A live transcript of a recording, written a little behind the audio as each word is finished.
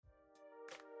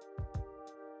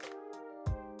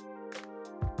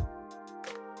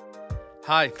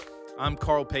Hi, I'm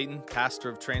Carl Payton, pastor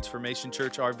of Transformation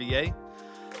Church RVA.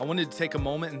 I wanted to take a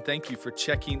moment and thank you for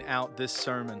checking out this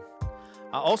sermon.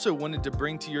 I also wanted to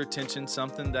bring to your attention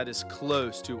something that is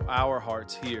close to our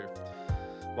hearts here.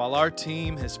 While our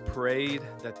team has prayed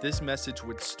that this message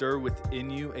would stir within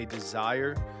you a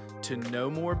desire to know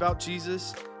more about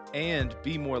Jesus and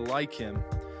be more like him,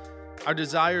 our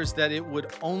desire is that it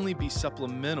would only be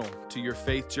supplemental to your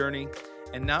faith journey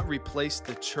and not replace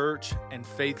the church and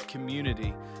faith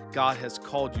community God has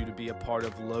called you to be a part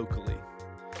of locally.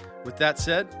 With that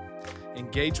said,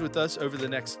 engage with us over the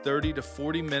next 30 to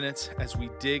 40 minutes as we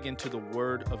dig into the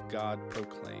Word of God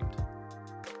proclaimed.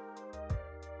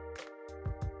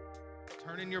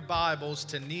 Turn in your Bibles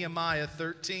to Nehemiah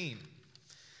 13.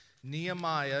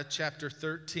 Nehemiah chapter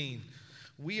 13.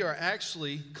 We are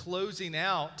actually closing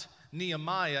out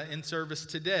Nehemiah in service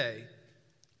today.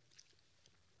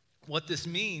 What this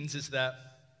means is that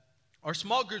our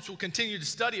small groups will continue to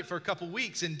study it for a couple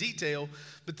weeks in detail,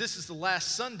 but this is the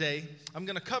last Sunday I'm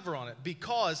going to cover on it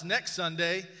because next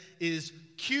Sunday is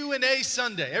Q&A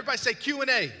Sunday. Everybody say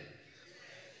Q&A.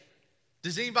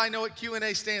 Does anybody know what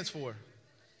Q&A stands for?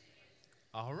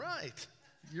 All right,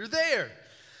 you're there.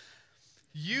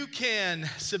 You can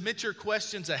submit your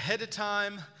questions ahead of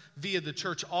time via the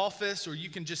church office, or you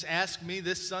can just ask me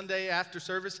this Sunday after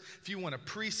service if you want to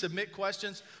pre-submit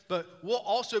questions. But we'll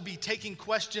also be taking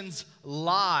questions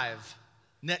live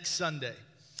next Sunday.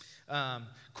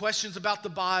 Questions about the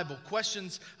Bible,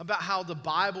 questions about how the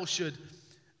Bible should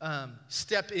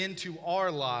step into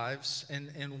our lives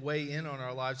and weigh in on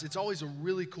our lives. It's always a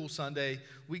really cool Sunday.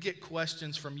 We get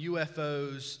questions from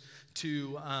UFOs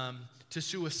to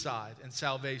suicide and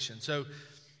salvation. So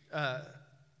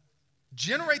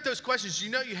generate those questions.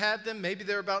 You know you have them. Maybe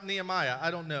they're about Nehemiah.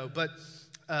 I don't know. But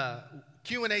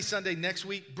Q&A Sunday next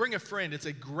week, bring a friend. It's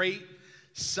a great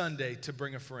Sunday to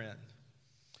bring a friend.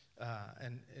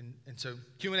 And so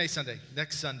Q&A Sunday,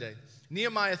 next Sunday.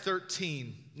 Nehemiah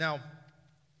 13. Now,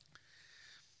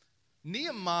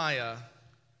 Nehemiah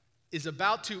is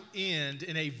about to end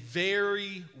in a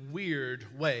very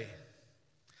weird way.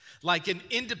 Like an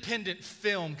independent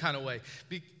film kind of way.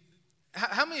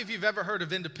 How many of you have ever heard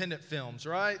of independent films,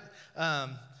 right?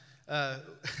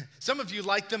 Some of you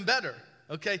like them better,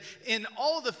 okay? In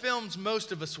all the films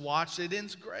most of us watch, it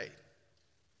ends great,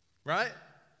 right?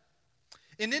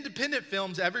 In independent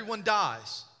films, everyone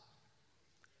dies.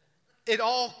 It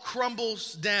all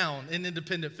crumbles down in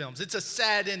independent films. It's a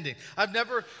sad ending. I've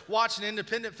never watched an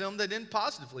independent film that ended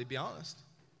positively, to be honest.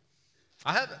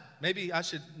 I haven't.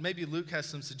 Maybe Luke has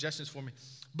some suggestions for me.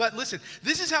 But listen,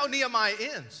 this is how Nehemiah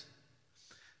ends.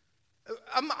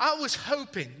 I was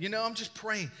hoping, I'm just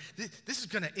praying, this is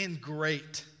going to end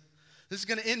great. This is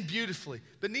going to end beautifully.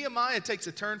 But Nehemiah takes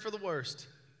a turn for the worst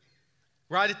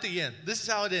right at the end. This is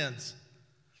how it ends.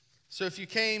 So if you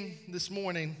came this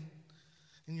morning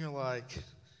and you're like,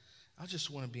 I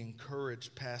just want to be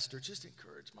encouraged, Pastor, just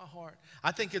encourage my heart.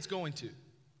 I think it's going to.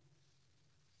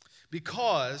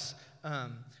 Because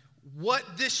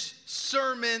what this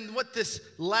sermon, what this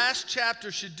last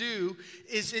chapter should do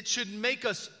is it should make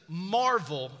us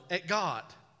marvel at God.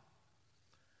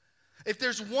 If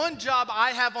there's one job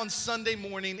I have on Sunday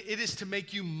morning, it is to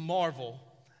make you marvel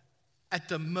at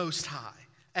the Most High,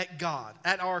 at God,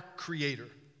 at our Creator.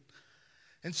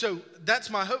 And so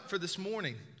that's my hope for this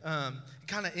morning. It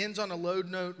kind of ends on a low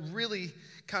note, really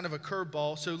kind of a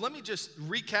curveball. So let me just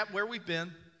recap where we've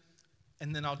been,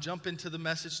 and then I'll jump into the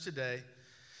message today.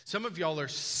 Some of y'all are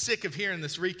sick of hearing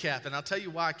this recap, and I'll tell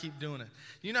you why I keep doing it.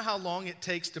 You know how long it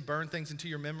takes to burn things into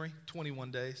your memory?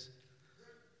 21 days.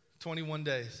 21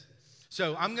 days.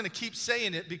 So I'm going to keep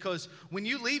saying it because when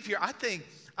you leave here, I think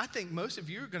most of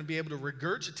you are going to be able to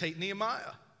regurgitate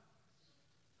Nehemiah.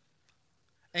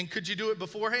 And could you do it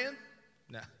beforehand?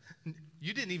 No.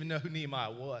 You didn't even know who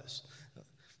Nehemiah was.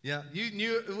 Yeah, you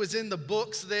knew it was in the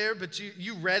books there, but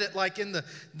you read it like in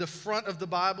the front of the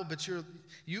Bible, but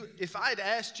if I had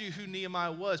asked you who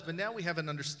Nehemiah was, but now we have an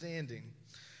understanding.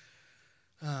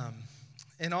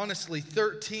 And honestly,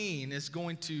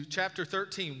 chapter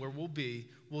 13, where we'll be,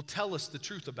 will tell us the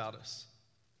truth about us.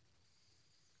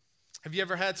 Have you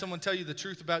ever had someone tell you the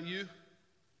truth about you?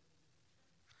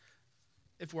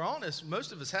 If we're honest,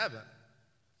 most of us haven't.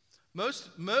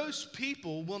 Most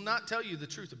people will not tell you the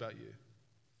truth about you.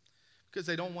 Because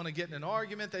they don't want to get in an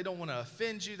argument. They don't want to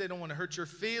offend you. They don't want to hurt your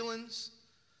feelings.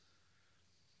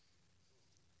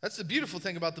 That's the beautiful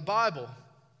thing about the Bible.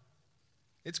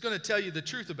 It's going to tell you the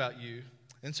truth about you.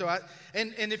 And so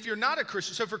and if you're not a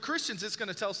Christian, so for Christians, it's going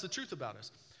to tell us the truth about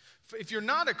us. If you're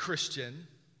not a Christian,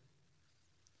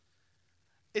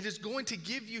 it is going to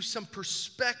give you some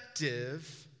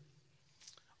perspective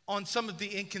on some of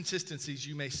the inconsistencies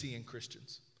you may see in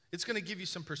Christians. It's going to give you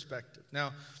some perspective.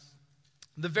 Now,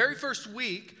 the very first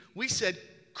week, we said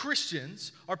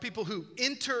Christians are people who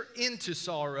enter into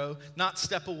sorrow, not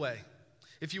step away.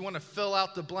 If you want to fill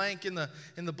out the blank in the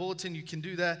bulletin, you can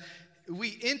do that.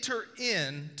 We enter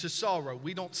into sorrow.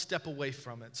 We don't step away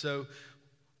from it. So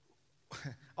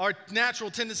our natural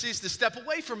tendency is to step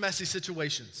away from messy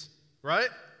situations, right?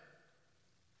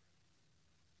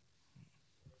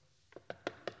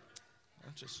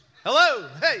 Hello,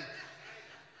 hey,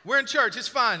 we're in church, it's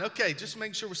fine. Okay, just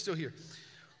making sure we're still here.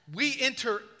 We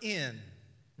enter in,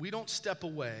 we don't step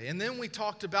away. And then we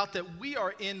talked about that we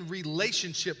are in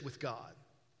relationship with God.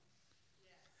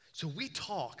 So we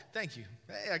talk, thank you.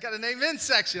 Hey, I got an amen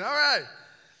section, all right.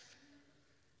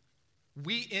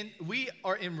 We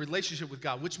are in relationship with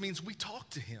God, which means we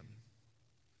talk to Him.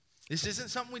 This isn't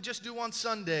something we just do on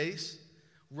Sundays,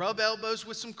 rub elbows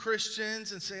with some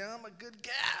Christians and say, I'm a good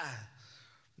guy.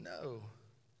 No.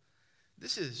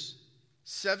 This is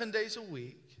 7 days a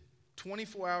week,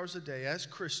 24 hours a day. As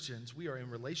Christians, we are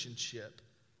in relationship.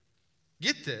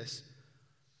 Get this,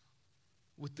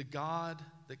 with the God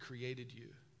that created you,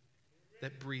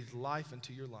 that breathed life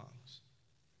into your lungs.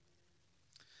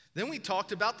 Then we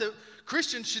talked about that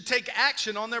Christians should take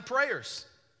action on their prayers.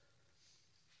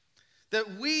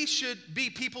 That we should be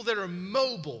people that are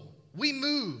mobile. We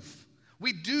move.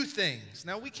 We do things.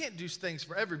 Now, we can't do things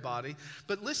for everybody,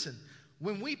 but listen,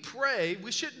 when we pray,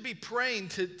 we shouldn't be praying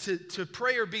to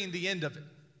prayer being the end of it.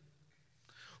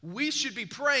 We should be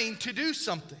praying to do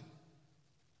something.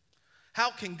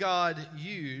 How can God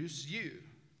use you?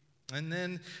 And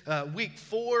then week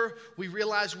 4, we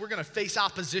realized we're going to face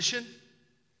opposition,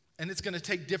 and it's going to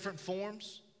take different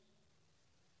forms.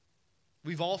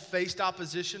 We've all faced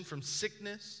opposition, from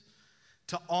sickness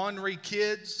to ornery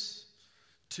kids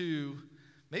to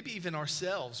maybe even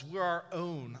ourselves. We're our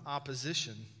own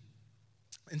opposition.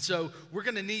 And so we're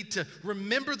going to need to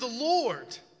remember the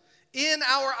Lord in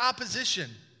our opposition.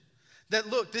 That,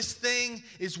 look, this thing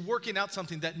is working out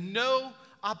something, that no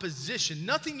opposition,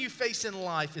 nothing you face in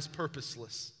life is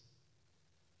purposeless.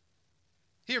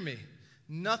 Hear me.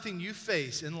 Nothing you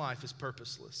face in life is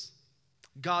purposeless.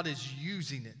 God is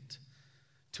using it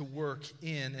to work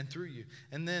in and through you.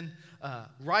 And then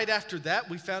right after that,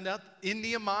 we found out in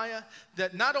Nehemiah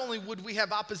that not only would we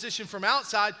have opposition from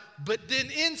outside, but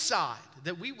then inside,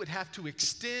 that we would have to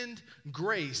extend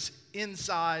grace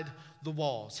inside the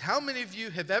walls. How many of you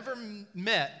have ever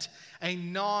met a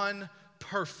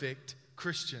non-perfect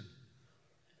Christian?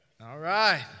 All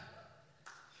right.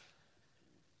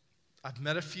 I've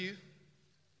met a few.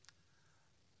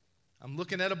 I'm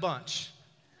looking at a bunch.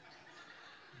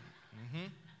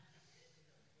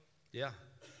 Yeah.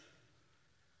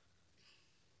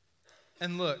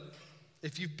 And look,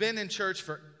 if you've been in church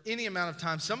for any amount of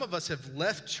time, some of us have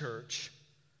left church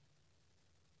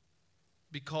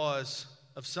because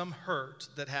of some hurt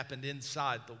that happened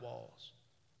inside the walls.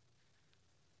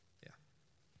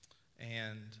 Yeah.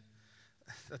 And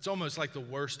that's almost like the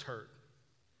worst hurt,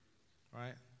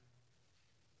 right?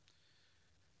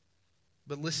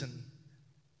 But listen,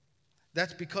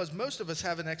 that's because most of us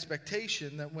have an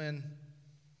expectation that when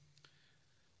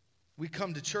we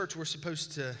come to church, we're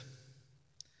supposed to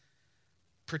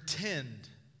pretend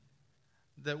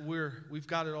that we've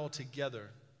got it all together.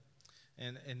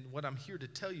 And what I'm here to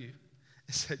tell you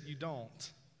is that you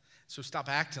don't. So stop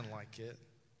acting like it.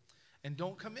 And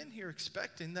don't come in here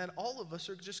expecting that all of us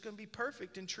are just going to be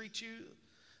perfect and treat you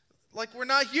like we're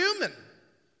not human.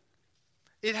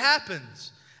 It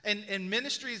happens. And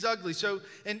ministry is ugly. So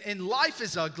and life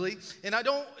is ugly. And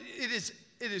it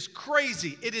is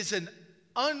crazy. It is an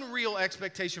unreal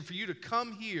expectation for you to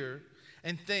come here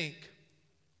and think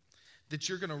that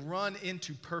you're going to run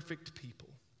into perfect people.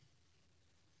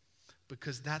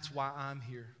 Because that's why I'm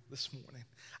here this morning.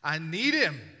 I need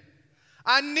Him.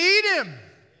 I need Him.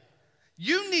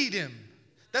 You need Him.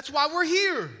 That's why we're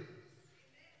here.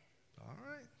 All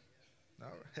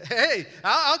right. Hey,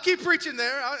 I'll keep preaching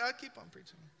there. I'll keep on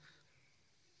preaching.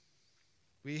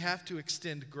 We have to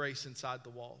extend grace inside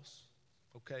the walls,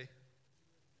 okay?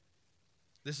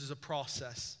 This is a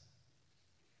process.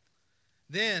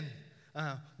 Then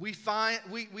we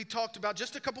talked about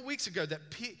just a couple weeks ago that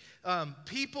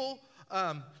people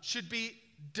should be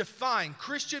defined.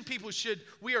 Christian people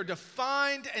we are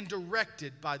defined and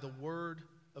directed by the Word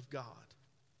of God.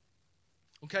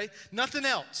 Okay? Nothing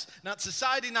else. Not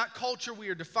society, not culture. We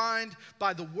are defined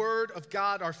by the Word of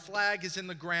God. Our flag is in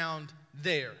the ground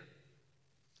there.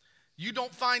 You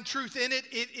don't find truth in it.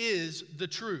 It is the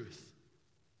truth.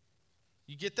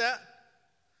 You get that?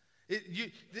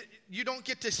 You don't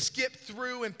get to skip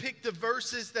through and pick the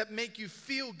verses that make you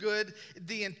feel good.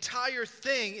 The entire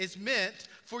thing is meant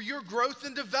for your growth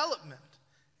and development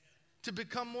to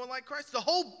become more like Christ. The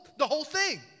whole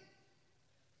thing.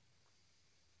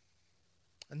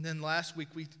 And then last week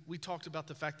we talked about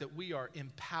the fact that we are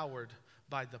empowered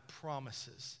by the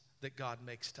promises that God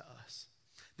makes to us.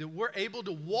 That we're able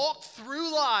to walk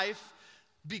through life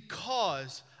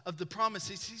because of the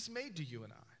promises He's made to you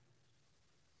and I.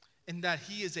 And that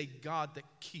He is a God that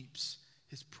keeps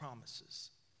His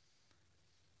promises.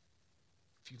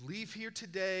 If you leave here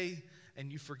today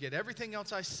and you forget everything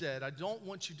else I said, I don't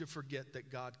want you to forget that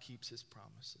God keeps His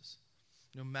promises.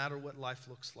 No matter what life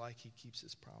looks like, He keeps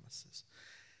His promises.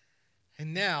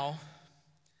 And now,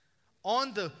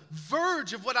 on the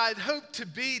verge of what I'd hoped to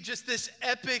be just this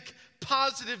epic,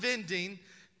 positive ending,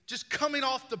 just coming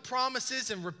off the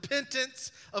promises and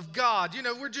repentance of God.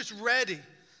 We're just ready.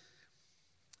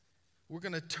 We're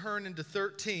going to turn into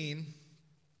 13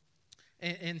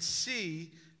 and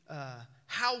see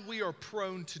how we are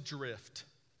prone to drift.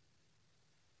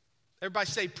 Everybody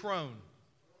say prone.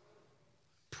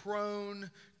 Prone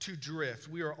to drift.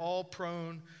 We are all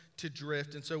prone to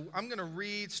drift. And so I'm going to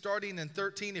read starting in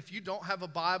 13. If you don't have a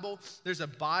Bible, there's a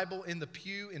Bible in the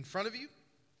pew in front of you.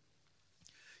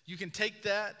 You can take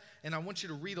that, and I want you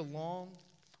to read along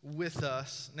with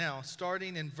us. Now,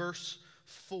 starting in verse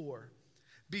 4.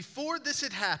 Before this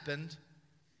had happened,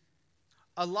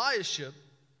 Eliashib,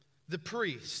 the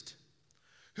priest,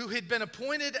 who had been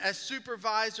appointed as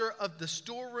supervisor of the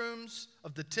storerooms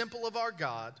of the temple of our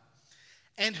God,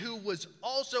 and who was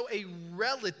also a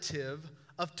relative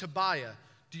of Tobiah.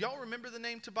 Do y'all remember the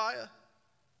name Tobiah?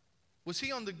 Was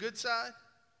he on the good side?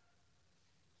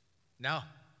 No,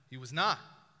 he was not.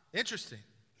 Interesting.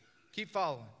 Keep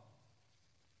following.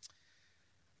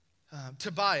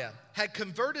 Tobiah had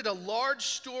converted a large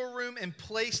storeroom and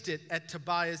placed it at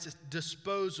Tobiah's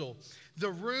disposal.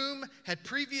 The room had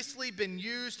previously been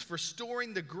used for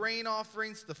storing the grain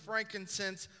offerings, the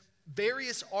frankincense,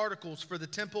 various articles for the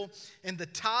temple, and the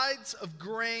tithes of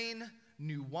grain,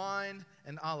 new wine,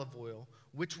 and olive oil,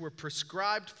 which were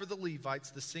prescribed for the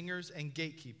Levites, the singers, and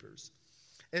gatekeepers,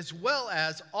 as well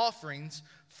as offerings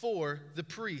for the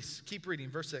priests. Keep reading,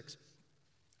 verse 6.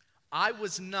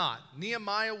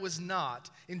 Nehemiah was not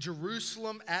in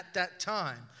Jerusalem at that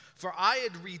time, for I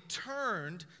had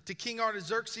returned to King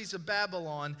Artaxerxes of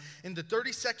Babylon in the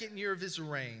 32nd year of his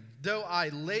reign, though I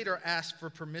later asked for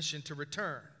permission to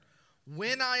return.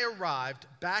 When I arrived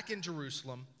back in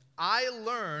Jerusalem, I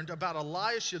learned about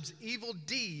Eliashib's evil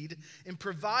deed in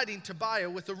providing Tobiah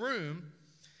with a room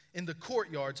in the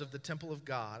courtyards of the temple of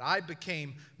God. I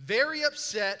became very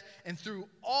upset and threw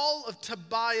all of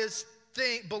Tobiah's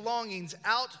belongings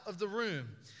out of the room.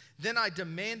 Then I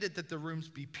demanded that the rooms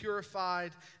be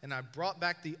purified, and I brought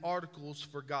back the articles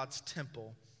for God's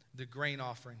temple, the grain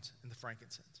offerings and the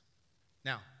frankincense.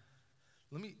 Now,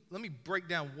 let me break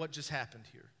down what just happened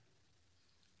here.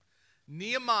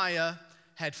 Nehemiah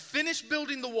had finished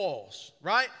building the walls,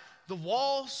 right? The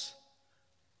walls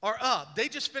are up. They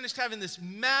just finished having this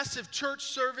massive church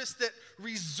service that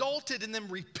resulted in them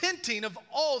repenting of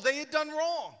all they had done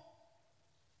wrong.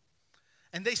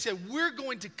 And they said, we're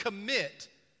going to commit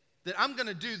that I'm going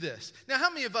to do this. Now, how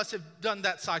many of us have done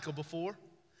that cycle before?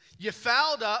 You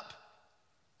fouled up,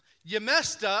 you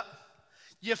messed up,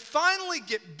 you finally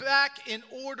get back in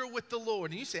order with the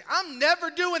Lord. And you say, I'm never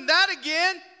doing that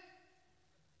again.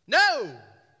 No,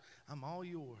 I'm all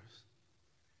yours.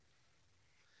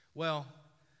 Well,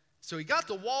 so he got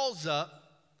the walls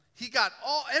up. He got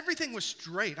everything was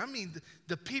straight. I mean,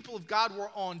 the people of God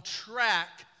were on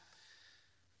track.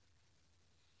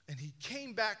 And he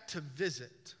came back to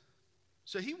visit.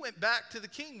 So he went back to the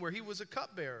king where he was a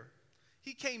cupbearer.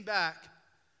 He came back,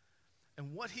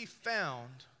 and what he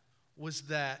found was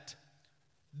that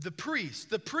the priest,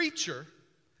 the preacher,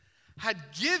 had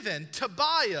given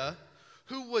Tobiah,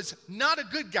 who was not a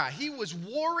good guy. He was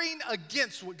warring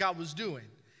against what God was doing.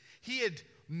 He had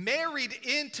married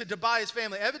into Tobiah's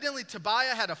family. Evidently,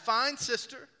 Tobiah had a fine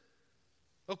sister.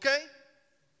 Okay?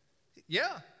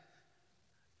 Yeah.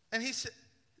 And he said,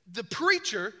 the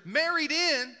preacher married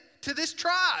in to this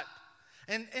tribe.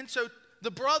 And so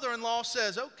the brother-in-law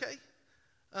says, okay,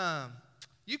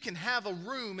 you can have a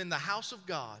room in the house of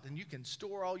God, and you can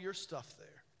store all your stuff there.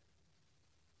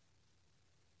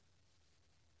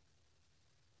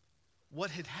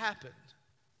 What had happened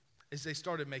is they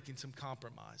started making some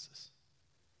compromises.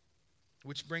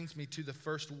 Which brings me to the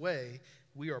first way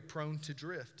we are prone to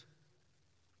drift.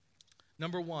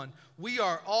 Number one, we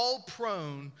are all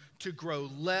prone to grow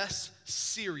less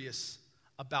serious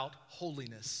about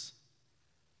holiness.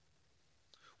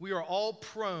 we are all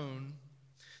prone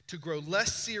to grow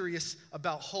less serious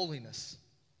about holiness.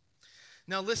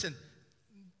 Now listen,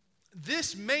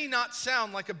 this may not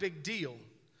sound like a big deal,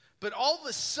 but all of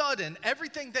a sudden,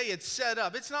 everything they had set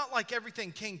up, it's not like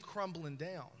everything came crumbling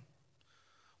down.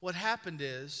 What happened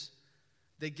is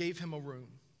they gave him a room.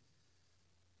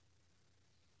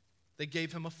 They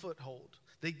gave him a foothold.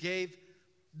 They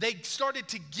started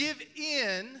to give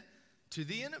in to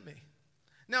the enemy.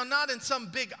 Now, not in some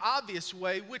big obvious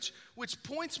way, which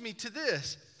points me to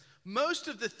this. Most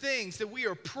of the things that we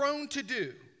are prone to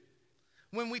do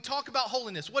when we talk about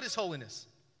holiness, what is holiness?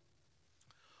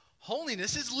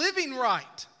 Holiness is living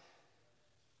right.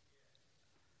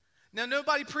 Now,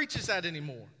 nobody preaches that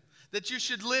anymore, that you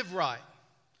should live right.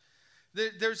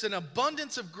 There's an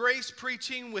abundance of grace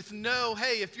preaching with no,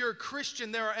 hey, if you're a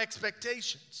Christian, there are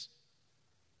expectations.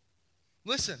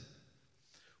 Listen,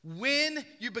 when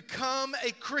you become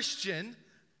a Christian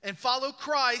and follow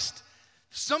Christ,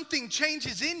 something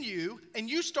changes in you and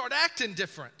you start acting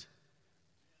different.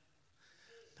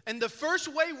 And the first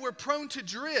way we're prone to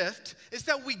drift is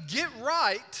that we get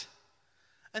right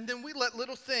and then we let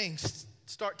little things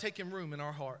start taking room in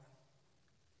our heart.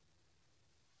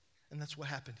 And that's what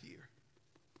happened here.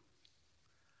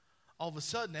 All of a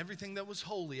sudden, everything that was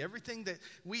holy, everything that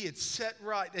we had set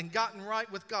right and gotten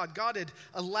right with God, God had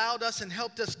allowed us and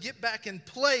helped us get back in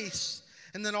place.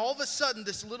 And then all of a sudden,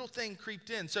 this little thing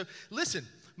creeped in. So listen,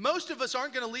 most of us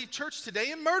aren't going to leave church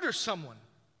today and murder someone.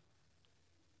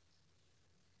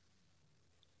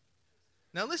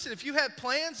 Now listen, if you had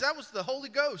plans, that was the Holy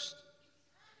Ghost.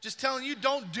 Just telling you,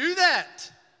 don't do that.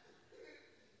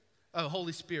 Oh,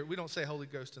 Holy Spirit. We don't say Holy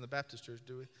Ghost in the Baptist church,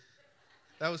 do we?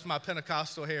 That was my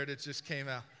Pentecostal heritage just came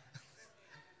out.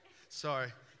 Sorry.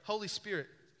 Holy Spirit.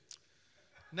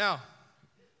 Now,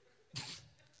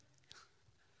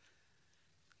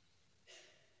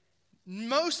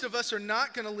 most of us are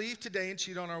not going to leave today and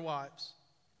cheat on our wives.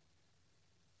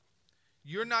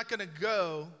 You're not going to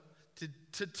go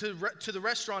to the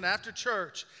restaurant after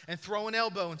church and throw an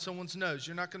elbow in someone's nose.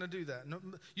 You're not going to do that. No,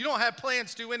 you don't have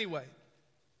plans to anyway.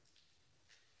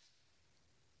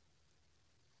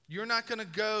 You're not going to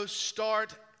go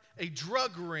start a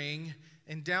drug ring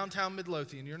in downtown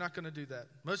Midlothian. You're not going to do that.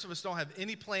 Most of us don't have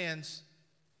any plans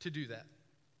to do that.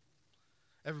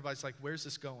 Everybody's like, where's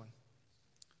this going?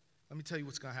 Let me tell you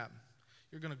what's going to happen.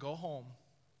 You're going to go home.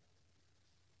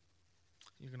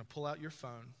 You're going to pull out your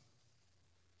phone.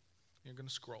 You're going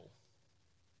to scroll.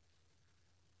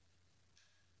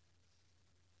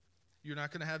 You're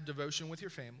not going to have devotion with your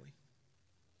family.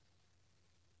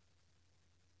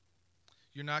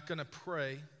 You're not going to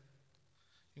pray.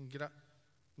 You can get out.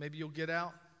 Maybe you'll get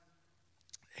out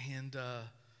and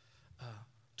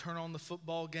turn on the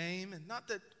football game. And not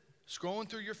that scrolling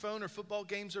through your phone or football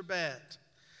games are bad.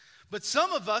 But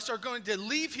some of us are going to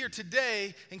leave here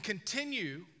today and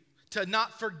continue to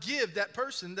not forgive that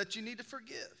person that you need to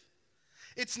forgive.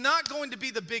 It's not going to be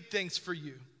the big things for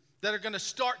you that are going to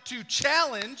start to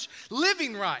challenge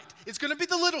living right. It's going to be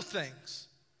the little things.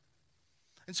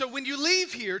 And so when you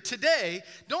leave here today,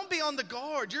 don't be on the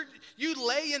guard. You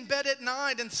lay in bed at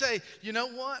night and say, you know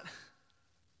what?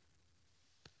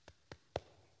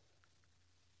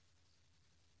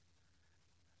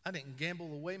 I didn't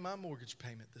gamble away my mortgage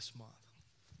payment this month.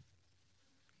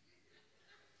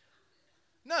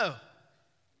 No.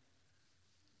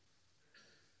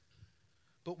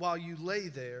 But while you lay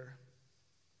there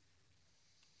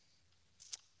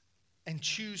and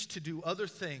choose to do other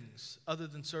things other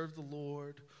than serve the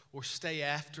Lord or stay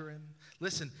after Him,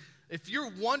 listen, if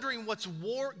you're wondering what's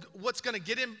going to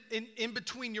get in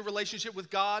between your relationship with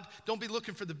God, don't be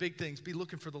looking for the big things. Be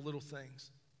looking for the little things.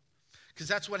 Because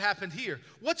that's what happened here.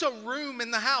 What's a room in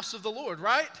the house of the Lord,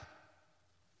 right?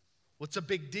 What's a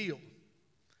big deal?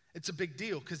 It's a big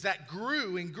deal because that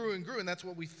grew and grew and grew, and that's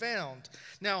what we found.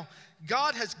 Now,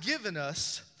 God has given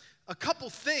us a couple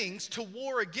things to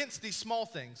war against these small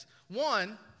things.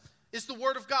 One is the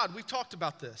Word of God. We've talked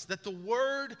about this, that the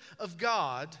Word of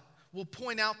God will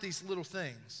point out these little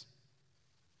things.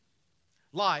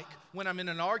 Like when I'm in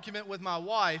an argument with my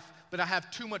wife, but I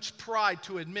have too much pride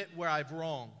to admit where I've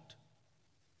wronged.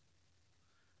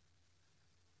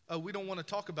 Oh, we don't want to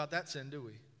talk about that sin, do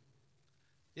we?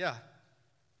 Yeah.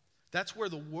 That's where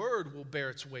the Word will bear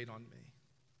its weight on me.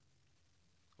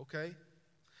 Okay?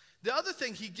 The other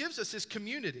thing He gives us is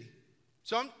community.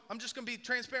 So I'm just going to be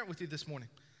transparent with you this morning.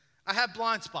 I have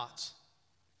blind spots.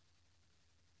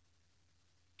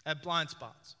 I have blind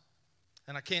spots.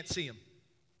 And I can't see them.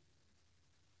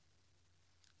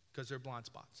 Because they're blind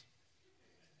spots.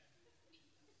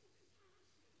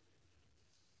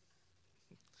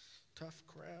 Tough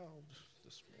crowd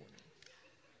this morning.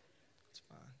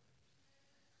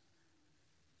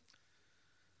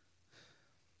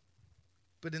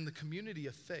 But in the community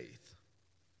of faith,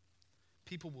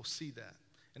 people will see that.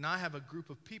 And I have a group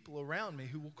of people around me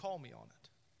who will call me on it.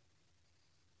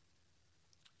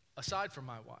 Aside from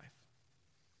my wife.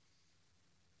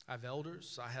 I have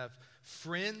elders, I have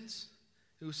friends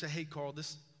who say, hey, Carl,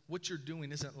 what you're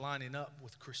doing isn't lining up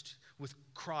with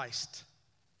Christ.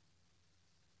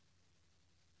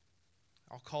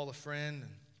 I'll call a friend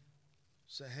and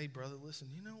say, hey, brother, listen,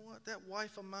 you know what? That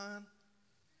wife of mine,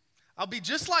 I'll be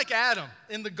just like Adam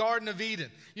in the Garden of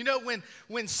Eden. You know,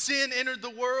 when sin entered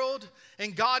the world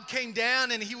and God came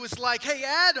down and he was like, hey,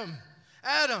 Adam,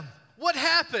 what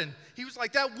happened? He was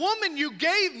like, that woman you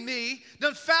gave me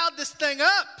done fouled this thing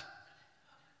up.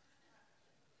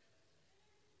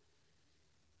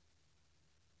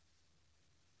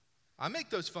 I make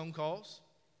those phone calls,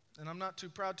 and I'm not too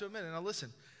proud to admit it. Now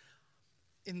listen,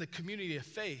 in the community of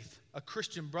faith, a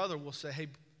Christian brother will say,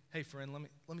 hey friend, let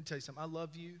me tell you something. I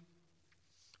love you,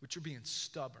 but you're being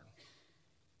stubborn.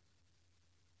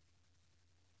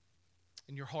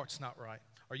 And your heart's not right.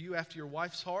 Are you after your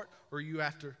wife's heart, or are you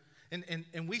after...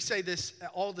 And we say this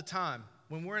all the time.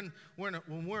 When we're in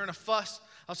a fuss,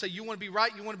 I'll say, you want to be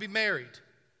right, you want to be married.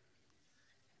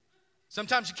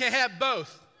 Sometimes you can't have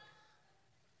both.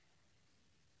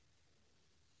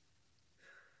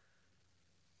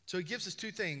 So he gives us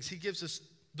two things. He gives us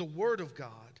the Word of God.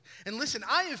 And listen,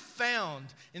 I have found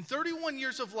in 31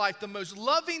 years of life, the most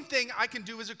loving thing I can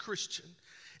do as a Christian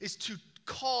is to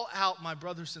call out my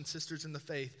brothers and sisters in the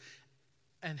faith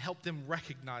and help them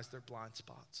recognize their blind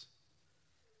spots.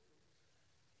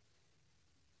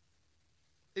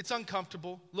 It's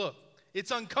uncomfortable. Look,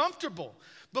 it's uncomfortable,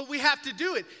 but we have to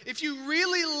do it. If you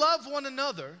really love one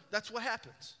another, that's what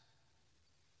happens.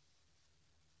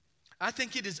 I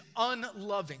think it is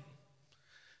unloving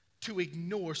to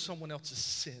ignore someone else's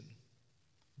sin,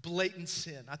 blatant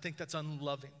sin. I think that's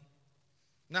unloving.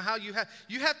 Now, you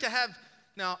have to have.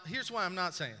 Now, here's why I'm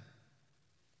not saying.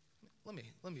 Let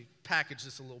me package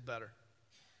this a little better.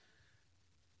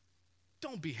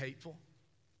 Don't be hateful.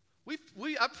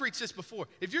 I've preached this before.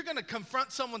 If you're going to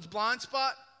confront someone's blind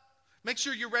spot, make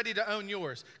sure you're ready to own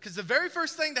yours. Because the very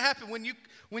first thing to happen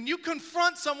when you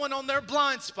confront someone on their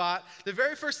blind spot, the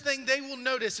very first thing they will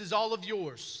notice is all of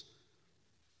yours.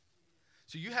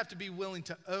 So you have to be willing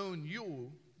to own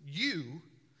you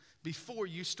before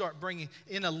you start bringing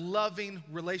in a loving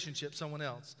relationship someone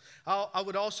else. I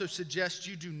would also suggest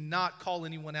you do not call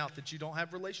anyone out that you don't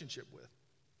have a relationship with.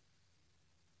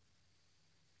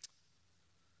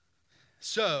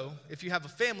 So, if you have a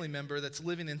family member that's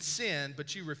living in sin,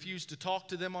 but you refuse to talk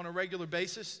to them on a regular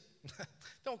basis,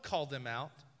 don't call them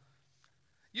out.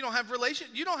 You don't have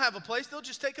a place, they'll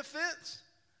just take offense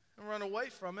and run away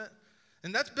from it.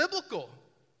 And that's biblical.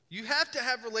 You have to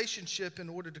have relationship in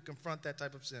order to confront that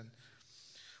type of sin.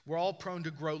 We're all prone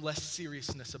to grow less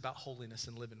seriousness about holiness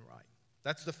and living right.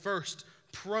 That's the first,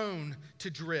 prone to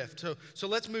drift. So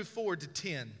let's move forward to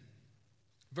 10.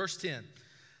 Verse 10.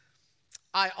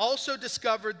 I also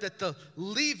discovered that the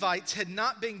Levites had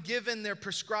not been given their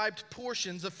prescribed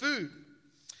portions of food.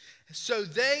 So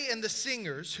they and the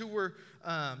singers who were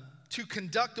to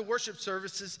conduct the worship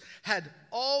services had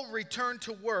all returned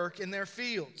to work in their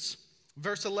fields.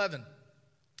 Verse 11.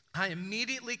 I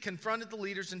immediately confronted the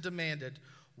leaders and demanded,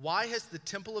 why has the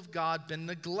temple of God been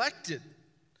neglected?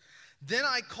 Then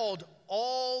I called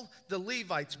all the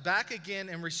Levites back again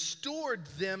and restored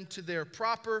them to their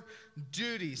proper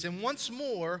duties. And once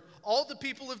more, all the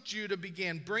people of Judah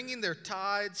began bringing their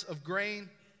tithes of grain,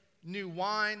 new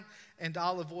wine, and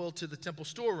olive oil to the temple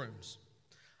storerooms.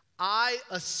 I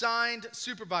assigned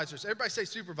supervisors. Everybody say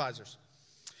supervisors.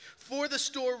 For the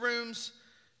storerooms,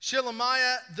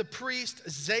 Shelemiah the priest,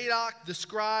 Zadok the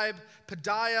scribe,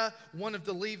 Pedaiah, one of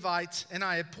the Levites, and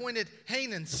I appointed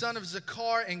Hanan, son of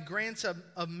Zakar and grandson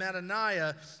of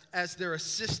Mattaniah, as their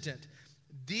assistant.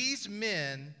 These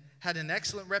men had an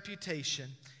excellent reputation,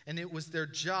 and it was their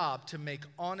job to make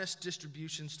honest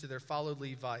distributions to their fellow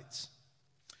Levites.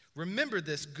 Remember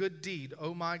this good deed,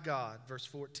 O my God, verse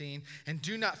 14, and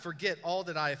do not forget all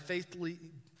that I have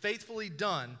faithfully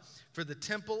done for the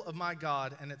temple of my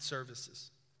God and its services.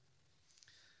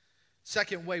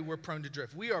 Second way we're prone to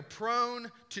drift. We are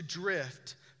prone to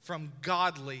drift from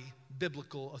godly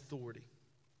biblical authority.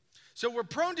 So we're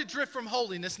prone to drift from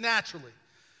holiness naturally.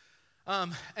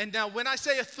 And now when I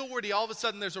say authority, all of a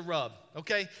sudden there's a rub,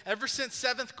 okay? Ever since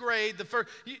 7th grade,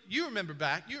 you remember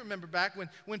back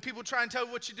when people try and tell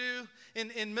you what you do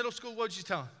in middle school, what did you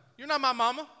tell them? You're not my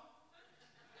mama.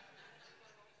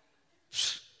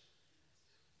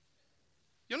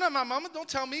 You're not my mama. Don't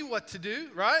tell me what to do,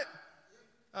 right?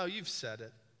 Oh, you've said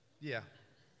it. Yeah.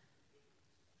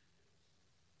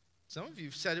 Some of you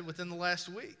have said it within the last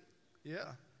week. Yeah.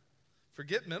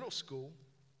 Forget middle school.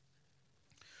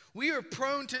 We are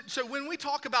prone to, so when we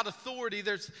talk about authority,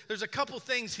 there's a couple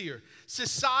things here.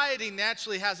 Society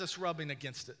naturally has us rubbing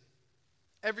against it.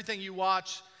 Everything you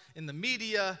watch in the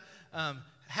media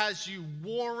has you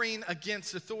warring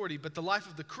against authority, but the life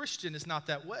of the Christian is not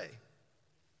that way.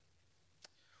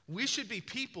 We should be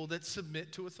people that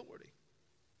submit to authority.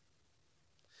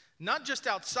 Not just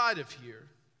outside of here,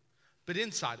 but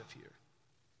inside of here.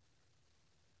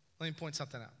 Let me point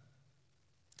something out.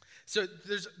 So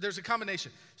there's a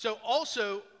combination. So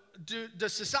also,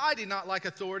 does society not like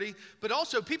authority, but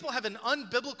also people have an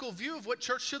unbiblical view of what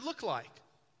church should look like.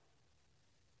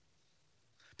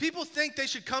 People think they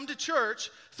should come to church,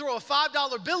 throw a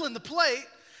 $5 bill in the plate,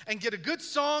 and get a good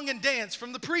song and dance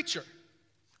from the preacher.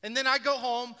 And then I go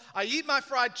home, I eat my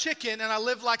fried chicken, and I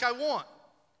live like I want.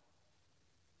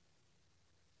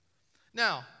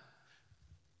 Now,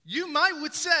 you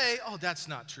would say, oh, that's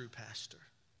not true, Pastor.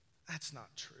 That's not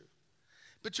true.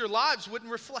 But your lives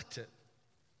wouldn't reflect it.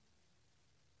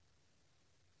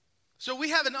 So we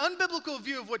have an unbiblical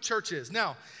view of what church is.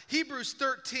 Now, Hebrews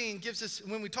 13 gives us,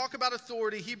 when we talk about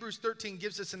authority, Hebrews 13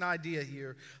 gives us an idea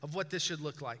here of what this should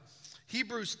look like.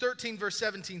 Hebrews 13 verse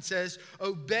 17 says,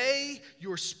 obey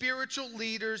your spiritual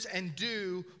leaders and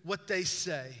do what they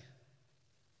say.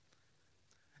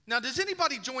 Now, does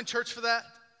anybody join church for that?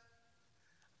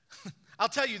 I'll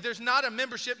tell you, there's not a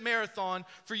membership marathon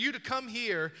for you to come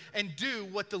here and do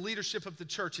what the leadership of the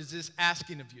church is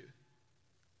asking of you.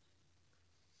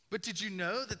 But did you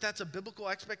know that that's a biblical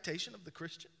expectation of the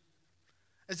Christian?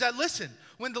 Is that, listen,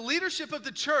 when the leadership of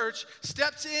the church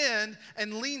steps in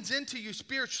and leans into you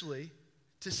spiritually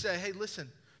to say, hey, listen,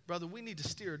 brother, we need to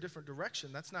steer a different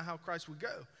direction. That's not how Christ would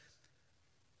go.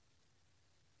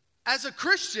 As a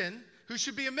Christian who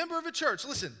should be a member of a church,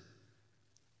 listen,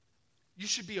 you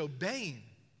should be obeying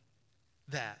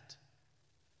that.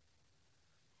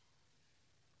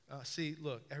 See,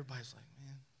 look, everybody's like,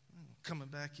 man, coming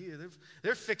back here.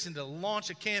 They're fixing to launch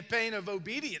a campaign of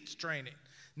obedience training.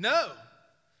 No.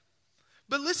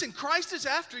 But listen, Christ is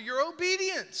after your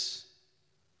obedience.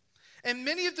 And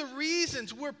many of the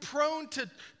reasons we're prone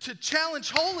to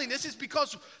challenge holiness is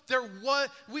because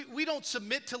we don't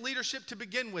submit to leadership to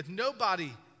begin with.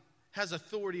 Nobody has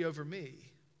authority over me.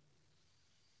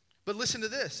 But listen to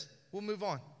this. We'll move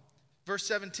on. Verse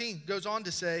 17 goes on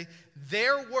to say,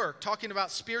 their work, talking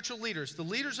about spiritual leaders, the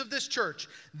leaders of this church,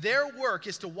 their work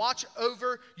is to watch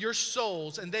over your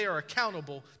souls, and they are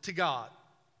accountable to God.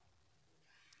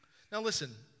 Now listen,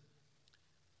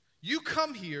 you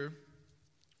come here,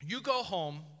 you go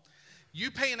home,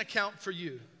 you pay an account for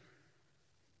you.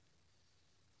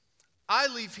 I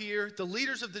leave here, the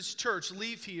leaders of this church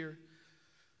leave here,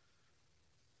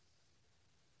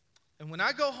 and when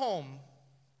I go home,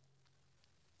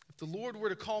 if the Lord were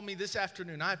to call me this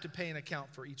afternoon, I have to pay an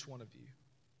account for each one of you.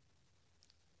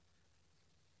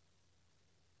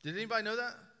 Did anybody know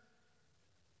that?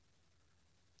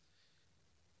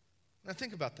 Now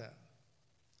think about that.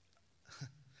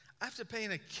 I have to pay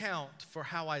an account for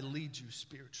how I lead you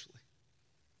spiritually.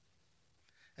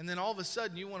 And then all of a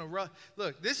sudden you want to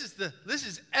look, this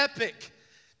is epic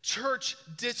church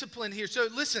discipline here. So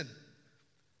listen,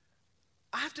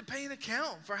 I have to pay an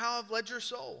account for how I've led your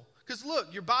soul. Because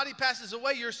look, your body passes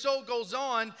away, your soul goes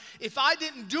on. If I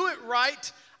didn't do it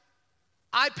right,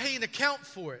 I pay an account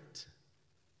for it.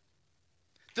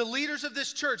 The leaders of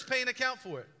this church pay an account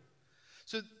for it.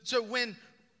 So when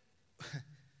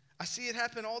I see it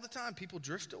happen all the time, people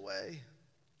drift away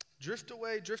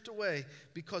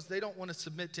because they don't want to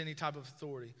submit to any type of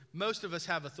authority. Most of us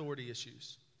have authority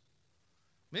issues.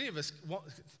 Many of us,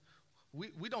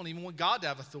 we don't even want God to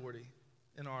have authority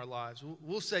in our lives.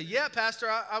 We'll say, yeah,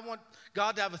 Pastor, I want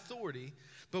God to have authority,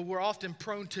 but we're often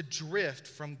prone to drift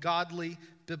from godly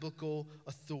biblical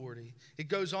authority. It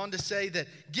goes on to say that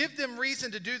give them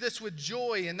reason to do this with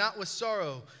joy and not with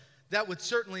sorrow. That would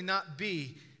certainly not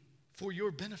be for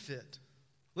your benefit.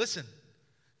 Listen,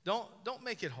 don't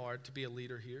make it hard to be a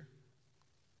leader here.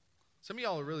 Some of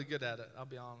y'all are really good at it, I'll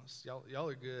be honest. Y'all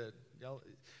are good.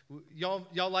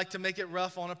 Y'all like to make it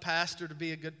rough on a pastor to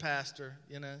be a good pastor,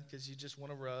 because you just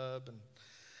want to rub.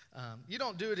 And you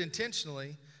don't do it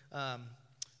intentionally.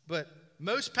 But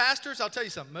most pastors, I'll tell you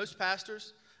something, most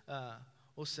pastors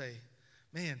will say,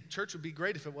 man, church would be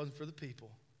great if it wasn't for the people.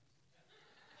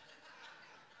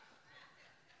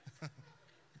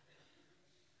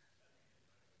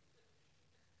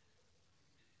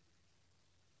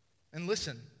 And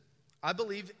listen, I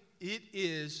believe it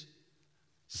is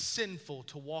sinful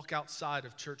to walk outside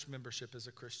of church membership as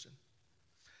a Christian.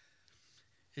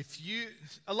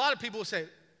 A lot of people will say,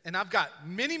 and I've got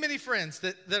many, many friends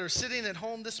that are sitting at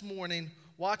home this morning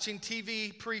watching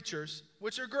TV preachers,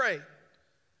 which are great.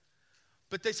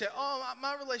 But they say, oh,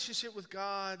 my relationship with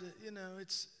God,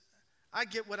 I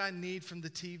get what I need from the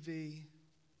TV.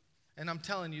 And I'm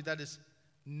telling you, that is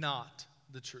not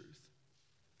the truth.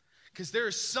 Because there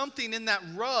is something in that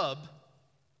rub.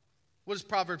 What does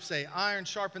Proverbs say? Iron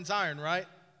sharpens iron, right?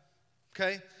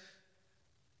 Okay?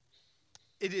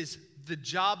 It is the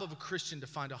job of a Christian to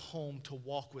find a home to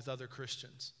walk with other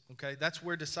Christians. Okay? That's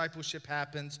where discipleship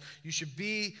happens. You should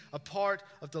be a part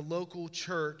of the local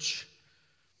church.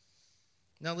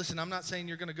 Now listen, I'm not saying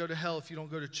you're going to go to hell if you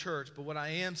don't go to church, but what I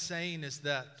am saying is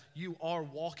that you are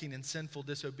walking in sinful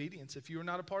disobedience if you are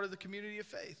not a part of the community of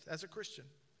faith as a Christian.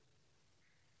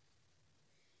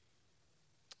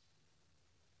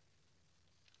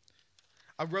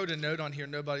 I wrote a note on here,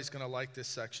 nobody's going to like this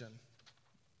section.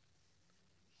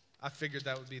 I figured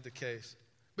that would be the case.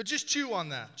 But just chew on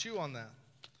that.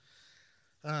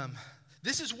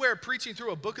 This is where preaching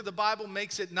through a book of the Bible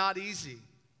makes it not easy,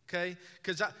 okay?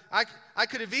 Because I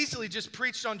could have easily just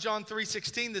preached on John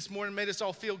 3:16 this morning, made us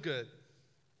all feel good.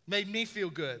 Made me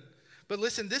feel good. But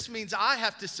listen, this means I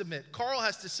have to submit. Carl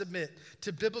has to submit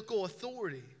to biblical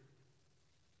authority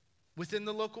within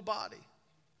the local body.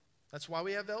 That's why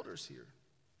we have elders here.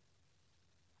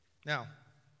 Now,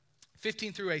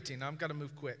 15 through 18. Now, I've got to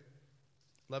move quick.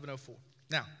 11:04.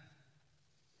 Now,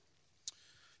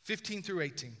 15 through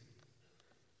 18.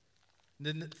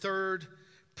 The third,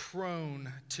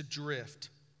 prone to drift.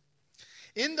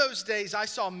 In those days, I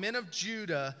saw men of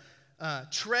Judah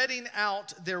treading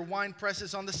out their wine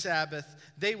presses on the Sabbath.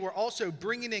 They were also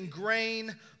bringing in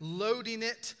grain, loading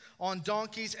it on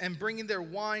donkeys, and bringing their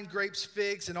wine, grapes,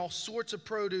 figs, and all sorts of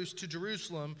produce to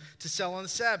Jerusalem to sell on the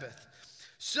Sabbath.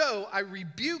 So I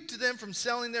rebuked them from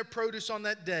selling their produce on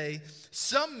that day.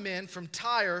 Some men from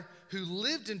Tyre who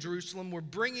lived in Jerusalem were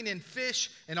bringing in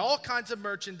fish and all kinds of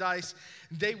merchandise.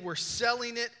 They were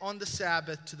selling it on the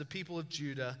Sabbath to the people of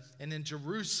Judah and in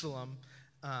Jerusalem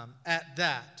at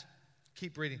that.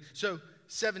 Keep reading. So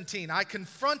 17, I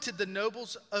confronted the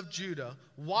nobles of Judah.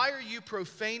 Why are you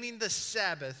profaning the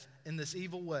Sabbath in this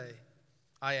evil way?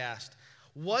 I asked.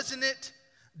 Wasn't it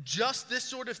just this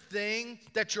sort of thing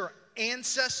that your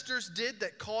ancestors did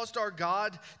that caused our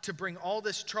God to bring all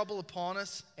this trouble upon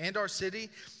us and our city?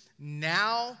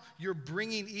 Now you're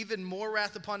bringing even more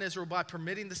wrath upon Israel by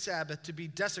permitting the Sabbath to be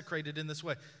desecrated in this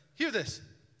way. Hear this.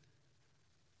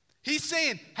 He's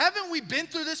saying, haven't we been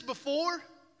through this before?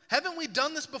 Haven't we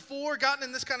done this before, gotten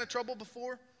in this kind of trouble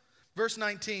before? Verse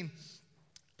 19,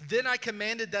 then I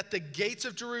commanded that the gates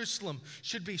of Jerusalem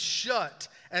should be shut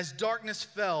as darkness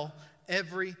fell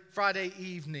every Friday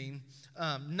evening,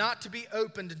 not to be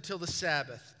opened until the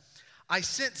Sabbath. I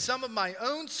sent some of my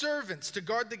own servants to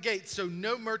guard the gates so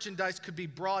no merchandise could be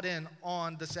brought in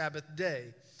on the Sabbath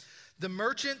day. The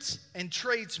merchants and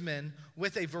tradesmen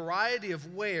with a variety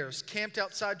of wares camped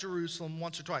outside Jerusalem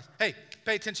once or twice. Hey,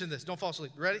 pay attention to this. Don't fall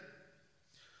asleep. Ready?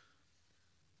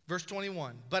 Verse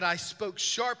 21. But I spoke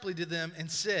sharply to them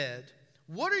and said,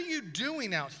 what are you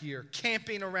doing out here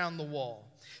camping around the wall?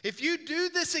 If you do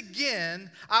this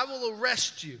again, I will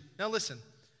arrest you. Now listen,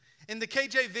 in the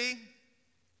KJV,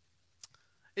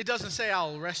 it doesn't say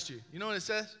I'll arrest you. You know what it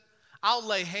says? I'll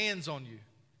lay hands on you.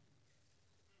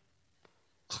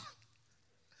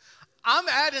 I'm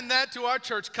adding that to our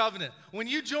church covenant. When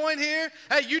you join here,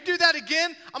 hey, you do that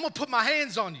again, I'm going to put my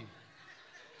hands on you.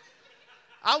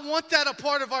 I want that a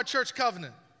part of our church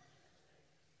covenant.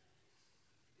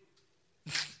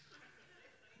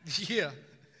 Yeah.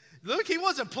 Look, he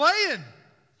wasn't playing.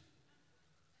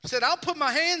 He said, I'll put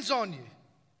my hands on you.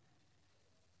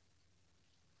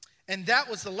 And that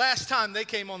was the last time they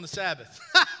came on the Sabbath.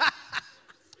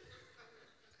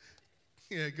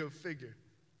 Yeah, go figure.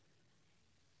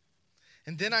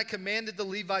 And then I commanded the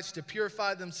Levites to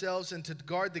purify themselves and to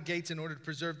guard the gates in order to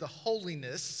preserve the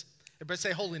holiness. Everybody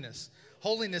say holiness.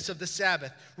 Holiness of the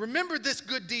Sabbath. Remember this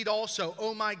good deed also,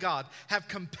 O my God. Have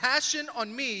compassion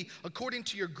on me according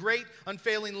to your great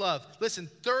unfailing love. Listen,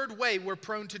 third way we're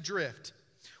prone to drift.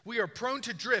 We are prone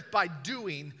to drift by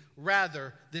doing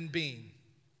rather than being.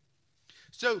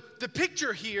 So the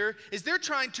picture here is they're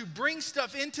trying to bring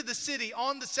stuff into the city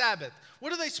on the Sabbath.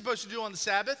 What are they supposed to do on the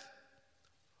Sabbath?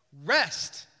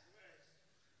 Rest.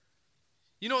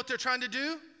 You know what they're trying to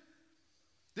do?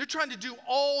 They're trying to do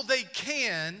all they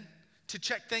can to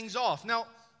check things off. Now,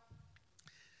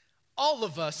 all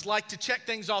of us like to check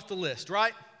things off the list,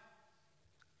 right?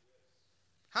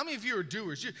 How many of you are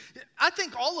doers? I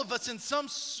think all of us in some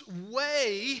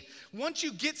way, once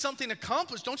you get something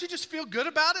accomplished, don't you just feel good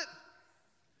about it?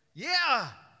 Yeah,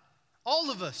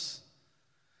 all of us.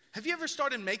 Have you ever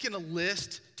started making a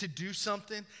list to do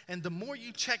something, and the more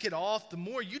you check it off, the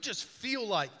more you just feel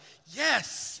like,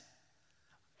 yes,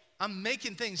 I'm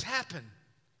making things happen.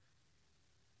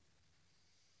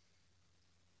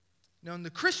 Now, in the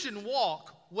Christian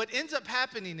walk, what ends up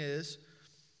happening is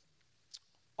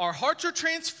our hearts are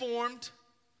transformed.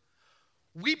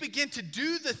 We begin to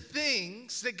do the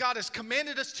things that God has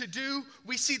commanded us to do.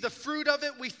 We see the fruit of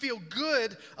it. We feel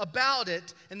good about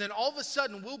it. And then all of a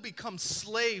sudden, we'll become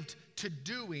slaved to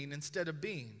doing instead of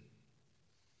being.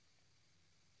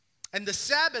 And the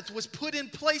Sabbath was put in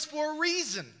place for a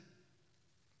reason.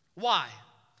 Why?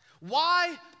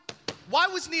 Why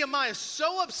was Nehemiah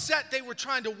so upset they were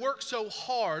trying to work so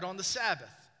hard on the Sabbath?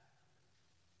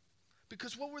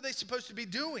 Because what were they supposed to be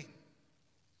doing?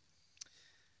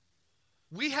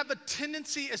 We have a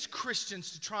tendency as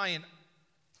Christians to try and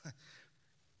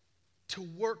to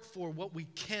work for what we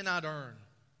cannot earn.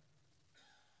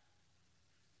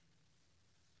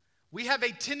 We have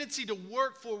a tendency to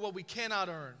work for what we cannot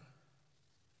earn.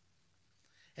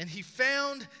 And he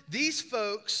found these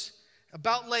folks,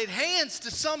 about laid hands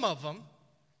to some of them,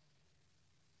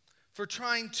 for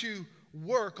trying to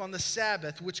work on the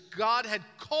Sabbath, which God had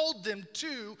called them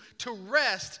to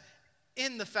rest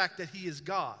in the fact that he is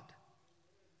God.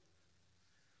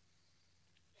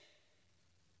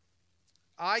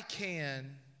 I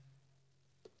can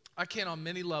on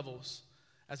many levels,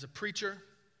 as a preacher,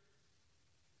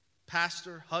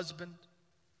 pastor, husband,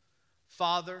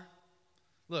 father.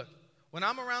 Look, when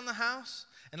I'm around the house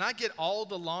and I get all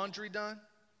the laundry done,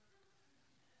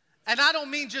 and I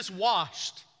don't mean just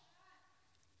washed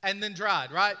and then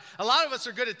dried, right? A lot of us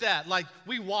are good at that. Like,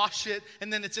 we wash it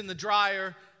and then it's in the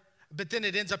dryer, but then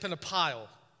it ends up in a pile.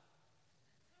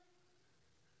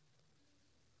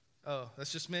 Oh,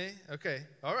 that's just me? Okay.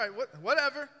 All right,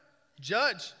 whatever.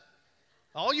 Judge.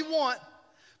 All you want.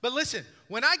 But listen,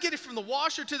 when I get it from the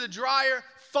washer to the dryer,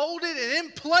 folded and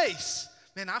in place,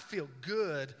 man, I feel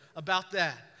good about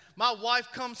that. My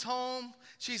wife comes home,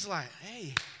 she's like,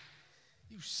 hey,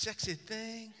 you sexy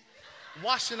thing,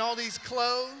 washing all these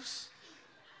clothes.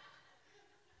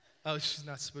 Oh, she's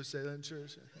not supposed to say that in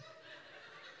church.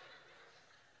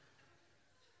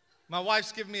 My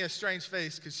wife's giving me a strange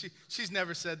face because she's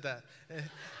never said that.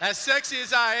 As sexy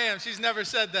as I am, she's never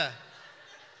said that.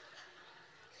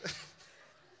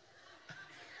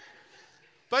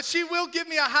 But she will give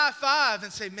me a high five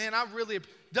and say, man,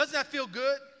 doesn't that feel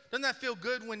good? Doesn't that feel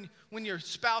good when your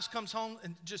spouse comes home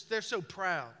and just, they're so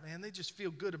proud, man. They just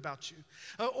feel good about you.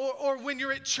 Or when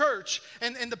you're at church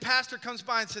and the pastor comes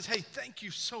by and says, hey, thank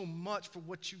you so much for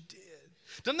what you did.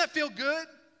 Doesn't that feel good?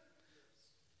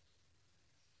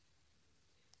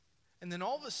 And then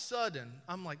all of a sudden,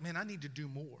 I'm like, man, I need to do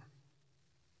more.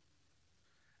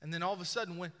 And then all of a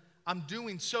sudden, when I'm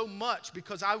doing so much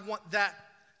because I want that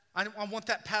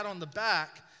pat on the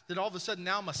back, that all of a sudden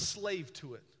now I'm a slave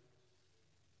to it.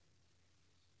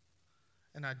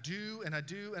 And I do, and I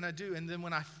do, and I do. And then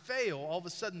when I fail, all of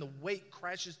a sudden the weight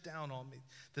crashes down on me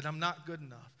that I'm not good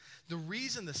enough. The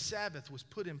reason the Sabbath was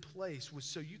put in place was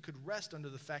so you could rest under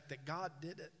the fact that God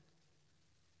did it.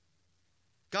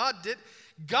 God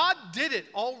did it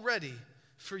already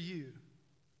for you.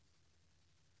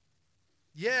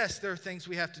 Yes, there are things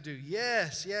we have to do.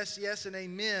 Yes, yes, yes, and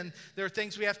amen. There are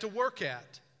things we have to work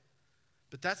at.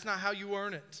 But that's not how you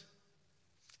earn it.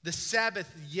 The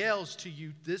Sabbath yells to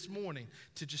you this morning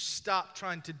to just stop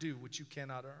trying to do what you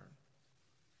cannot earn.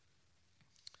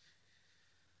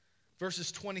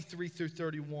 Verses 23 through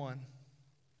 31.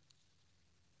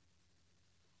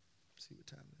 Let's see what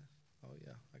time it is. Oh,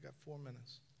 yeah, I got 4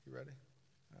 minutes. You ready?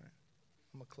 All right,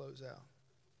 I'm going to close out.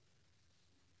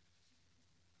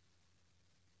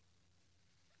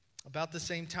 About the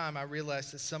same time, I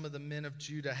realized that some of the men of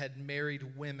Judah had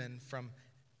married women from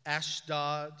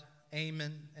Ashdod,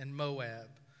 Ammon, and Moab.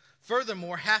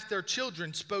 Furthermore, half their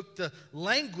children spoke the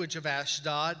language of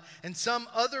Ashdod, and some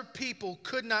other people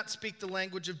could not speak the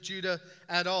language of Judah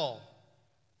at all.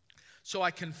 So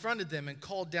I confronted them and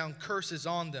called down curses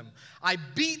on them. I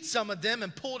beat some of them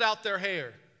and pulled out their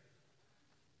hair.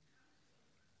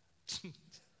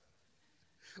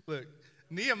 Look,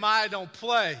 Nehemiah don't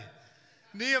play.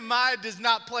 Nehemiah does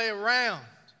not play around.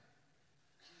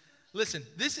 Listen,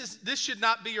 this should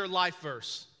not be your life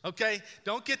verse, okay?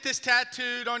 Don't get this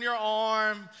tattooed on your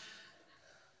arm.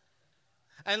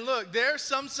 And look, there's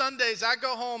some Sundays I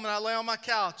go home and I lay on my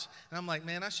couch and I'm like,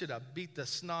 man, I should have beat the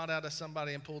snot out of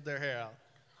somebody and pulled their hair out.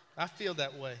 I feel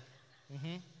that way.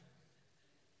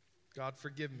 God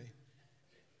forgive me.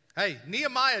 Hey,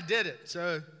 Nehemiah did it,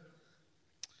 so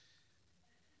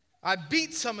I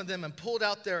beat some of them and pulled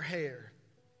out their hair.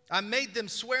 I made them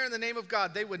swear in the name of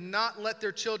God they would not let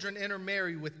their children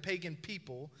intermarry with pagan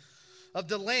people of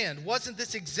the land. Wasn't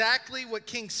this exactly what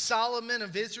King Solomon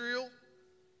of Israel,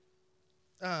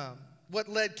 what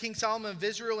led King Solomon of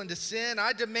Israel into sin?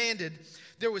 I demanded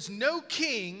there was no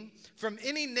king from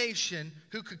any nation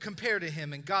who could compare to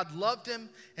him, and God loved him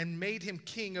and made him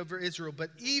king over Israel. But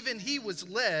even he was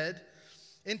led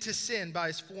into sin by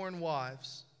his foreign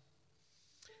wives.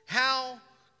 How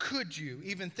could you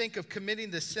even think of committing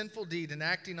this sinful deed and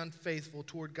acting unfaithful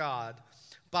toward God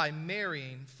by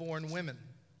marrying foreign women?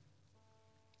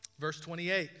 Verse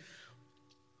 28,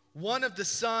 one of the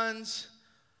sons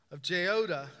of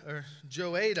Joada,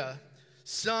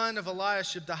 son of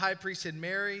Eliashib the high priest, had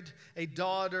married a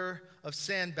daughter of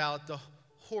Sanballat the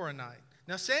Horonite.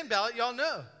 Now Sanballat, y'all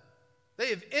know, they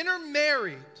have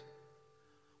intermarried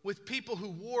with people who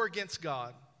war against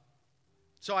God.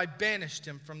 So I banished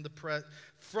him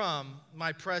from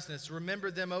my presence.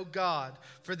 Remember them, O God,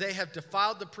 for they have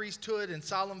defiled the priesthood and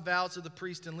solemn vows of the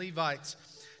priests and Levites.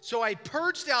 So I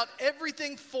purged out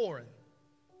everything foreign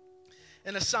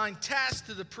and assigned tasks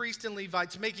to the priests and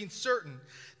Levites, making certain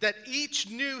that each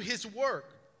knew his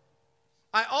work.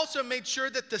 I also made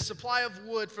sure that the supply of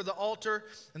wood for the altar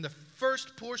and the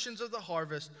first portions of the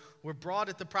harvest were brought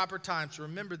at the proper times.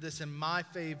 Remember this in my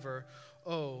favor,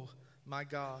 O my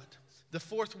God. The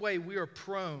fourth way we are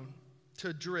prone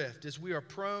to drift is we are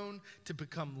prone to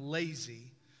become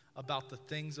lazy about the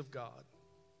things of God.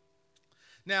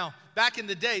 Now, back in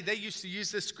the day, they used to use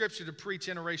this scripture to preach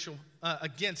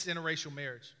against interracial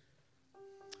marriage,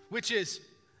 which is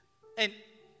an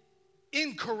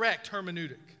incorrect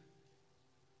hermeneutic.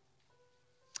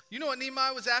 You know what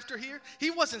Nehemiah was after here?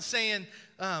 He wasn't saying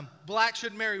black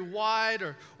should marry white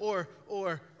or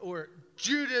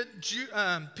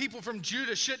people from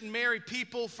Judah shouldn't marry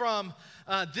people from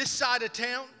this side of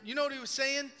town. You know what he was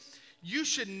saying? You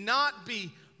should not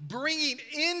be bringing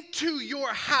into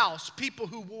your house people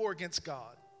who war against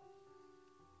God,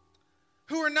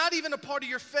 who are not even a part of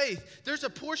your faith. There's a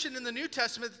portion in the New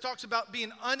Testament that talks about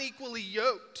being unequally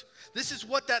yoked. This is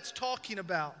what that's talking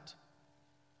about.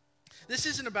 This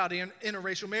isn't about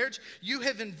interracial marriage. You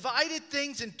have invited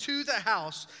things into the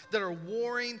house that are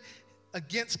warring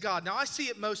against God. Now, I see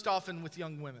it most often with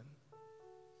young women.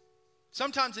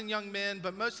 Sometimes in young men,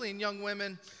 but mostly in young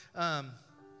women.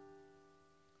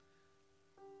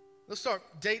 They'll start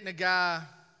dating a guy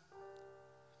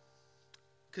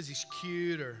because he's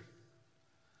cute or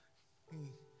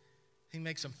he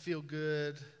makes them feel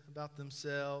good about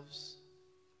themselves.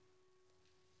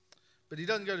 But he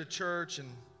doesn't go to church and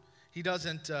he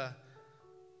doesn't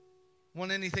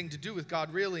want anything to do with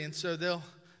God really. And so they'll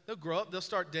grow up, they'll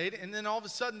start dating, and then all of a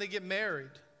sudden they get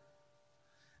married.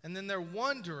 And then they're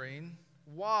wondering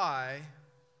why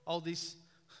all these,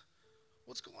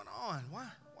 what's going on? Why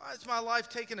is my life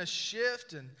taking a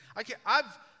shift? And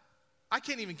I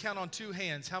can't even count on two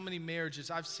hands how many marriages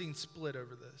I've seen split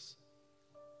over this.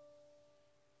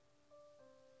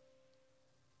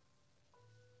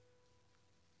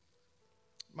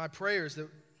 My prayer is that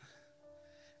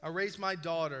I raise my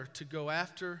daughter to go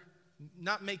after,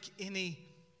 not make any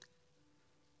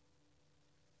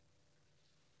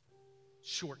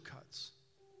shortcuts,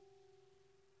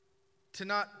 to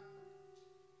not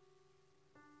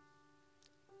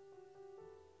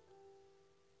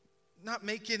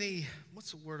make any, what's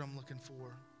the word I'm looking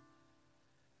for?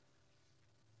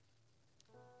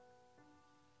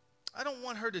 I don't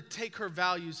want her to take her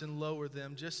values and lower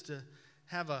them just to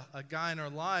have a guy in her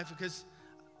life, because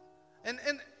and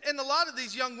a lot of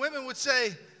these young women would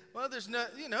say, well, there's no,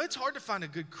 it's hard to find a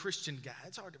good Christian guy.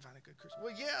 It's hard to find a good Christian.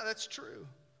 Well, yeah, that's true.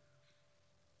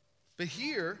 But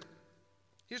here's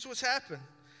what's happened.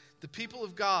 The people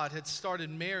of God had started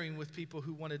marrying with people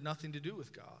who wanted nothing to do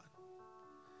with God.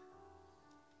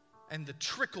 And the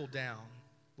trickle down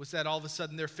was that all of a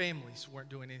sudden their families weren't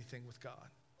doing anything with God.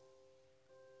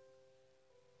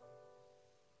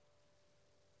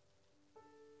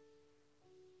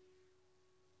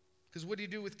 Because what do you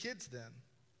do with kids then?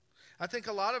 I think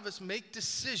a lot of us make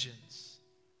decisions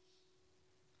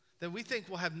that we think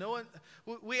will have no.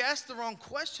 We ask the wrong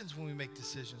questions when we make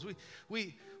decisions.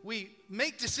 We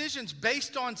make decisions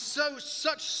based on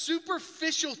such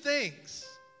superficial things.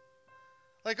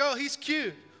 Like, oh, he's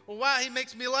cute. Well, wow, he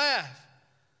makes me laugh.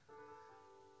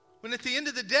 When at the end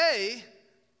of the day,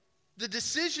 the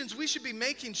decisions we should be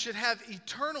making should have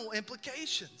eternal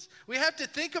implications. We have to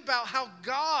think about how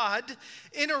God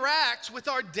interacts with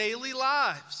our daily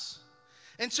lives.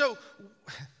 And so,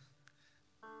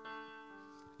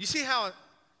 you see how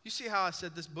I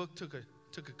said this book took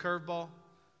a curveball?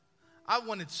 I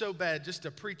wanted so bad just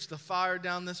to preach the fire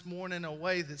down this morning in a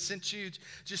way that sent you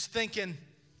just thinking,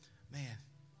 man,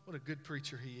 what a good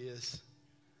preacher he is.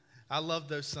 I love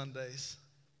those Sundays.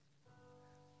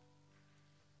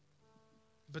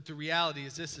 But the reality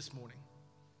is this morning.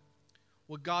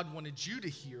 What God wanted you to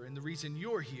hear, and the reason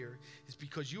you're here, is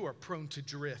because you are prone to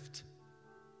drift.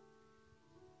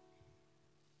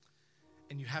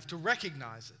 And you have to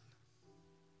recognize it.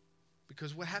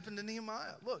 Because what happened to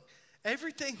Nehemiah? Look,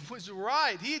 everything was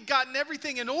right. He had gotten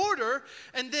everything in order,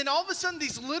 and then all of a sudden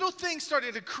these little things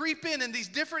started to creep in these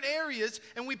different areas,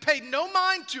 and we paid no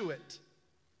mind to it.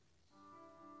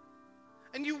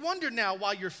 And you wonder now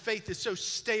why your faith is so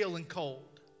stale and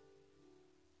cold.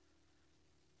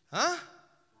 Huh?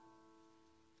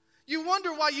 You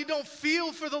wonder why you don't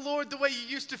feel for the Lord the way you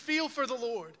used to feel for the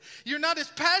Lord. You're not as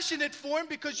passionate for Him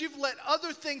because you've let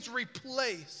other things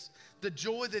replace the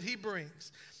joy that He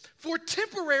brings. For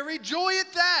temporary joy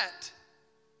at that.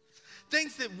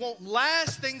 Things that won't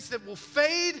last, things that will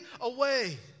fade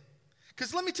away.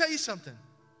 Because let me tell you something.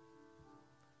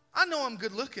 I know I'm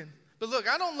good looking, but look,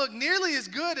 I don't look nearly as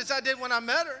good as I did when I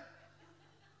met her.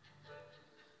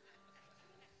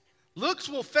 Looks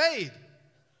will fade.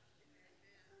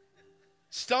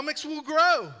 Stomachs will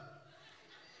grow.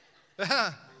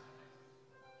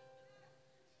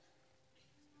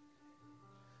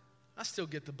 I still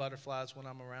get the butterflies when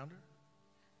I'm around her.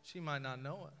 She might not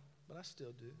know it, but I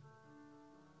still do.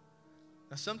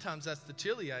 Now, sometimes that's the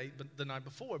chili I ate the night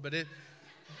before, but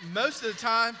most of the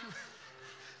time,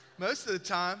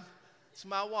 it's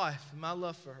my wife and my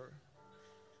love for her.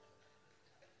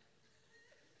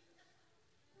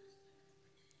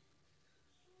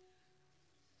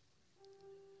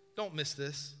 Don't miss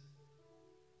this.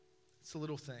 It's the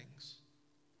little things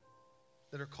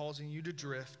that are causing you to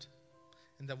drift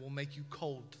and that will make you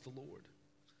cold to the Lord.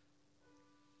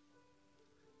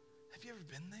 Have you ever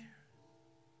been there?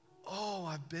 Oh,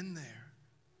 I've been there.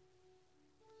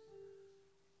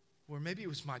 Where maybe it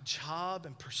was my job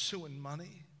and pursuing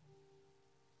money.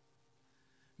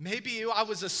 Maybe I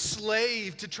was a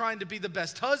slave to trying to be the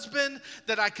best husband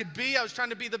that I could be. I was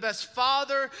trying to be the best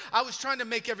father. I was trying to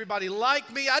make everybody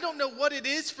like me. I don't know what it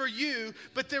is for you,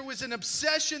 but there was an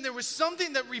obsession. There was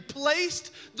something that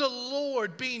replaced the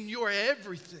Lord being your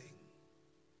everything.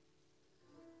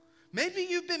 Maybe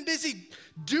you've been busy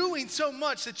doing so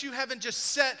much that you haven't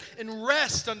just sat and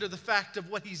rest under the fact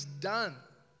of what He's done.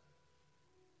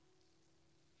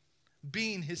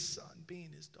 Being His son, being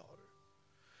His daughter.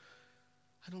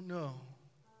 I don't know.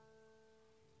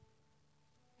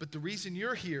 But the reason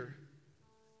you're here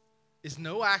is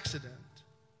no accident.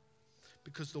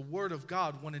 Because the Word of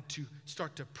God wanted to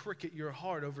start to prick at your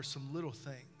heart over some little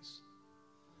things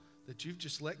that you've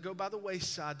just let go by the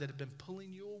wayside that have been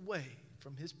pulling you away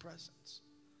from His presence.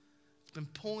 It's been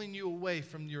pulling you away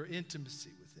from your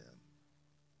intimacy with Him.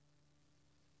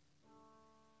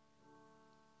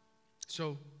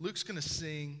 So Luke's going to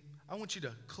sing. I want you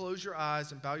to close your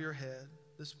eyes and bow your head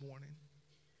this morning.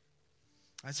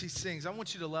 As he sings, I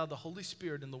want you to allow the Holy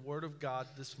Spirit and the Word of God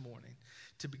this morning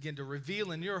to begin to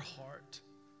reveal in your heart.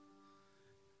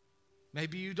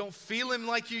 Maybe you don't feel Him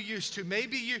like you used to.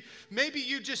 Maybe you're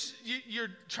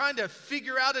trying to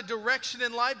figure out a direction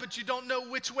in life, but you don't know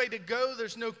which way to go.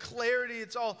 There's no clarity.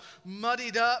 It's all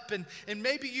muddied up. And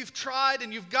maybe you've tried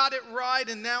and you've got it right,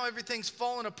 and now everything's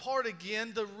falling apart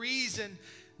again. The reason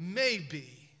may be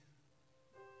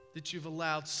that you've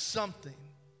allowed something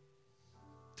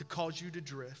to cause you to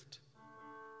drift.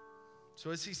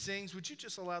 So as he sings, would you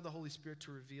just allow the Holy Spirit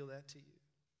to reveal that to you?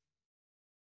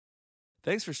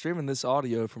 Thanks for streaming this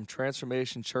audio from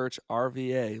Transformation Church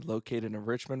RVA, located in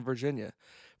Richmond, Virginia.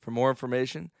 For more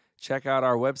information, check out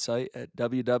our website at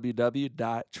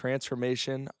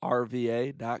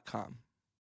www.transformationrva.com.